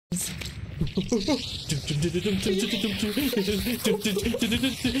You must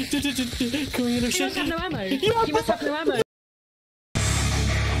have no ammo. You must have no ammo.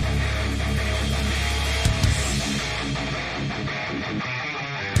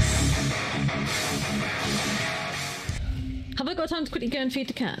 Have I got time to quickly go and feed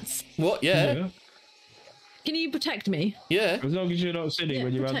the cats? What? Yeah. Can you protect me? Yeah. As long as you're not sitting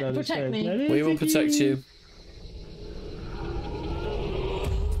when you run down the stairs. Me. We will protect you.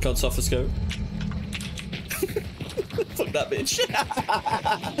 Can't suffer scope. Fuck that bitch.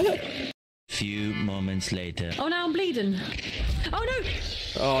 Few moments later. Oh, now I'm bleeding. Oh no!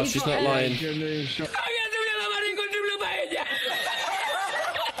 Oh, she's not lying.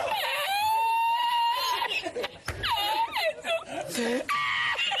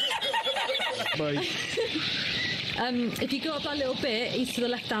 If you go up that little bit, he's to the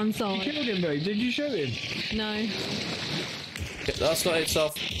left-hand side. You killed him, mate. Did you shoot him? No. That's not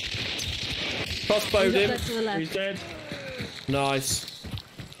itself. Crossbowed him. He's dead. Nice.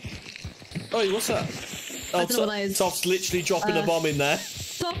 Oh, what's that? Oh, Toph's literally dropping a bomb in there.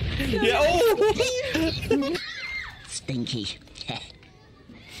 Stop. Yeah. Oh. Stinky.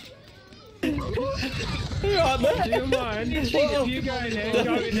 Right, man. Do you mind? If you go in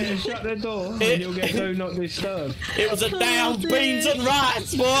there and shut the door, and you'll get do not disturb. It was a down beans and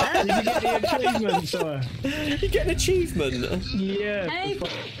rice, boy. Did you get the achievement, sir? You get an achievement? Yeah. Hey,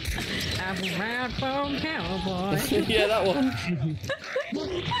 I'm a round bone cowboy. Yeah, that one.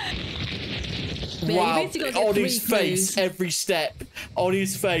 Wow, on his face, every step, on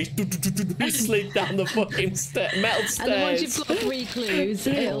his face, he slid down the fucking metal stairs. And then once you've got 3 clues,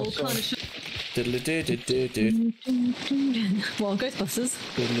 it'll kind of... Well, Ghostbusters.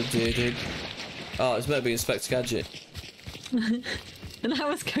 Oh, it's meant to be Inspector Gadget. And that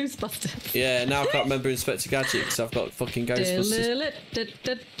was Ghostbusters. Yeah, now I can't remember Inspector Gadget because I've got fucking Ghostbusters.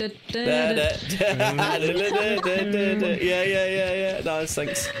 Yeah. Nice,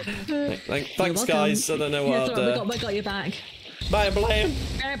 thanks. Thanks, guys. I don't know what I'll do. We got your back. Bye, blam.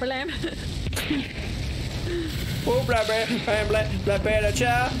 Bye, blam. Oh, blah, blah, blah, blah, blah, blah,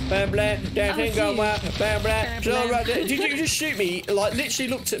 chow, blah, blah, dancing, go, blah, blah, blah. Did you just shoot me? Like, literally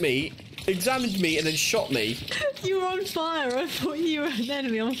looked at me, examined me, and then shot me. You were on fire. I thought you were an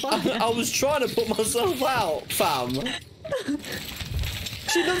enemy on fire. I was trying to put myself out, fam.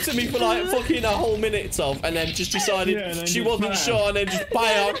 She looked at me for like fucking a whole minute of, and then just decided she wasn't sure, and then just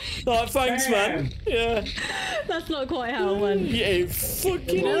bam. Like, thanks, man. Yeah. That's not quite how it went. Yeah, it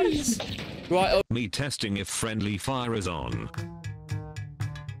fucking is. Right. Me testing if friendly fire is on.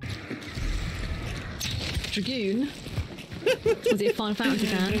 Dragoon. Was he a Final Fantasy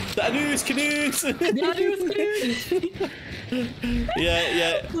fan? Canoes.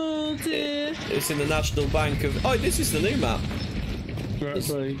 Yeah. Oh dear. It's in the National Bank of. Oh, this is the new map.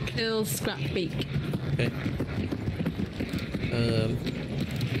 Kill Scrap Beak. Okay.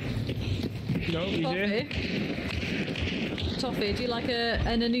 No, he's here. Toffee, do you like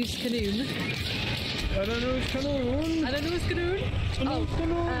an Anus Canoon? I don't know his canoon. I don't know his canoon. Oh,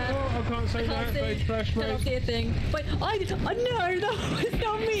 I can't say that. Flash. Cannot see a thing. Wait, no, it's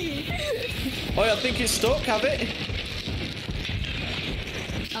not me. Oh, I think it's stuck. Have it?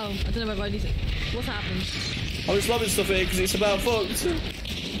 Oh, I don't know whether I need it. What's happened? I'm just loving stuff here because it's about fucked.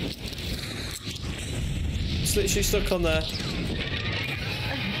 It's literally stuck on there.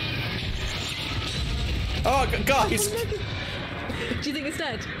 Oh, guys! Do you think it's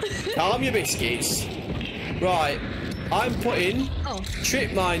dead? Calm your biscuits. Right, I'm putting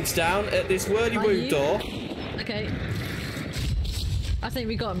trip mines down at this whirly-woo door. Okay. I think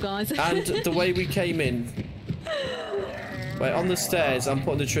we got him, guys. And the way we came in. Wait, on the stairs, I'm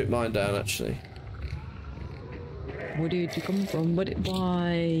putting the trip mine down, actually. Where did you come from?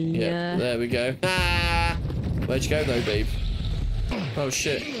 Why? Yeah, there we go. Ah! Where'd you go, though, babe? Oh,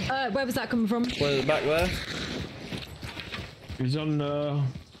 shit. Where was that coming from? Where, the back there? He was on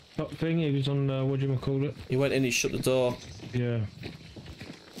top thing. He was on what do you call it? He went in. He shut the door. Yeah.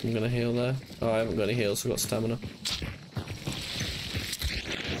 I'm gonna heal there. Oh, I haven't got any heals. So I've got stamina.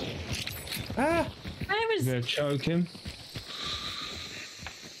 Ah! Where is? You're gonna choke him.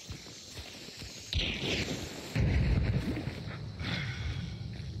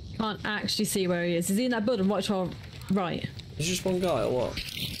 Can't actually see where he is. Is he in that building? Watch or right? Is just one guy or what?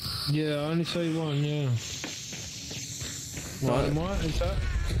 Yeah, I only see one. Yeah. Right. Dynamite, is that?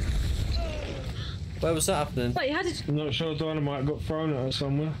 Where was that happening? Wait, how did? I'm not sure. Dynamite got thrown at her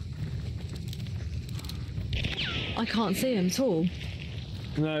somewhere. I can't see him at all.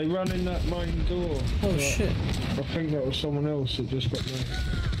 No, he ran in that main door. Oh shit! I think that was someone else that just got there.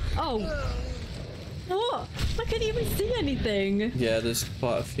 Oh. What? I can't even see anything. Yeah, there's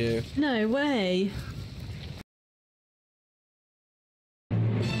quite a few. No way.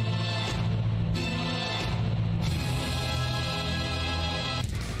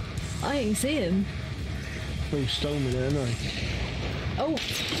 I ain't see him. Oh, stole me there, no. Oh,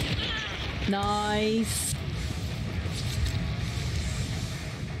 nice.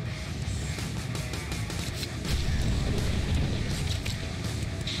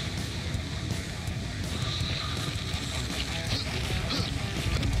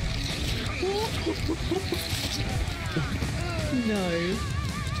 No.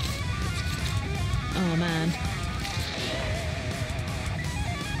 Oh man.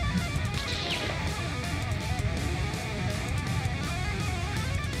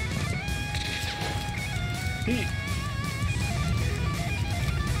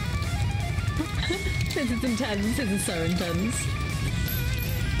 This is intense. This is so intense.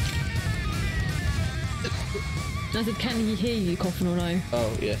 I said, can he hear you coughing or no?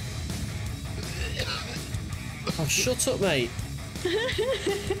 Oh, yeah. Oh, shut up, mate. I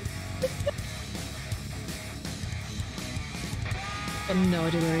have no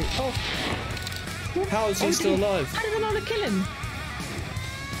idea where he... Oh! How is he still alive? How did they not kill him?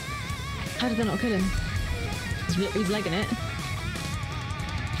 How did they not kill him? He's legging it.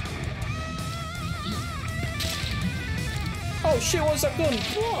 Oh shit, what's that gun?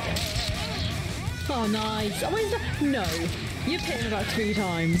 What? Oh, nice. Oh, is that... No. You've hit him about 3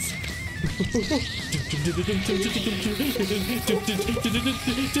 times. You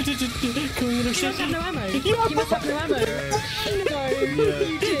must have no ammo. You must have no ammo. No,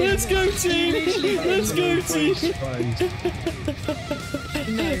 you did. Let's go, team! Let's go, team!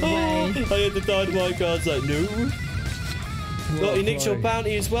 No way. I had the dynamite guards like, no. Well, he nicked your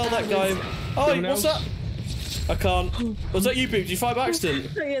bounty as well, that guy. Oh, what's that? I can't. Was that you, Boo? Did you fight by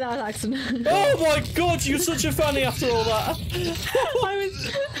accident? Yeah, that was accident. Oh my god, you're such a fanny after all that.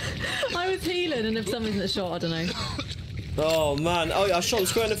 I was healing, and if some reason it shot, I don't know. Oh man, I shot him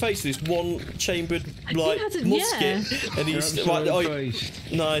square in the face with this one chambered like musket, and he's right. Oh,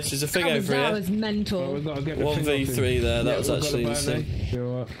 nice. There's a thing over that here. Was mental. Well, 1v3 there. That was actually insane. You're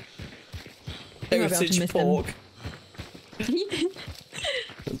right. Heritage pork. A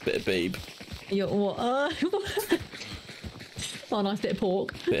bit of babe. You're what? Oh, nice bit of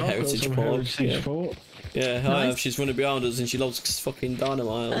pork. Bit of heritage pork. Pork. Yeah, I Nice. have. She's running behind us and she loves fucking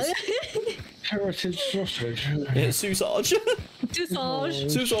dynamites. Heritage sausage. Yeah, sausage.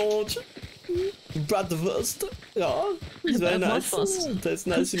 Sausage. Sausage. Bratwurst. Yeah, it's very nice. Bratwurst. That's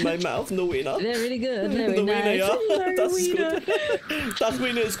nice in my mouth. The wiener. They're really good. They're The really wiener, nice. yeah. That's Wiener. good. Das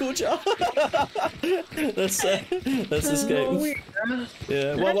Wiener is good, yeah. Let's escape.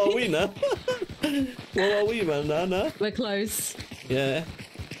 Yeah, what wiener? What wiener? No. We're close. Yeah.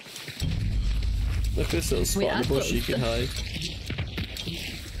 Look at this little spot in the bush you can hide.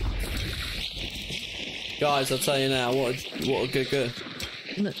 Guys, I'll tell you now, what a good.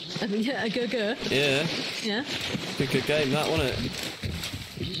 Yeah, go. Yeah. Yeah. Good game, that, wasn't it?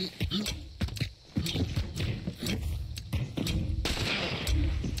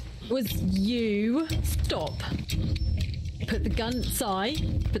 Was you stop? Put the gun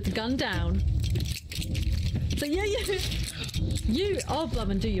put the gun down. So yeah. You oh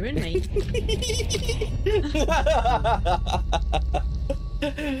blum and do your in mate.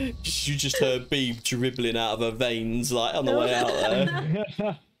 You just heard Beeb dribbling out of her veins like on the way out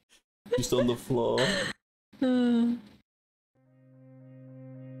there. Just on the floor.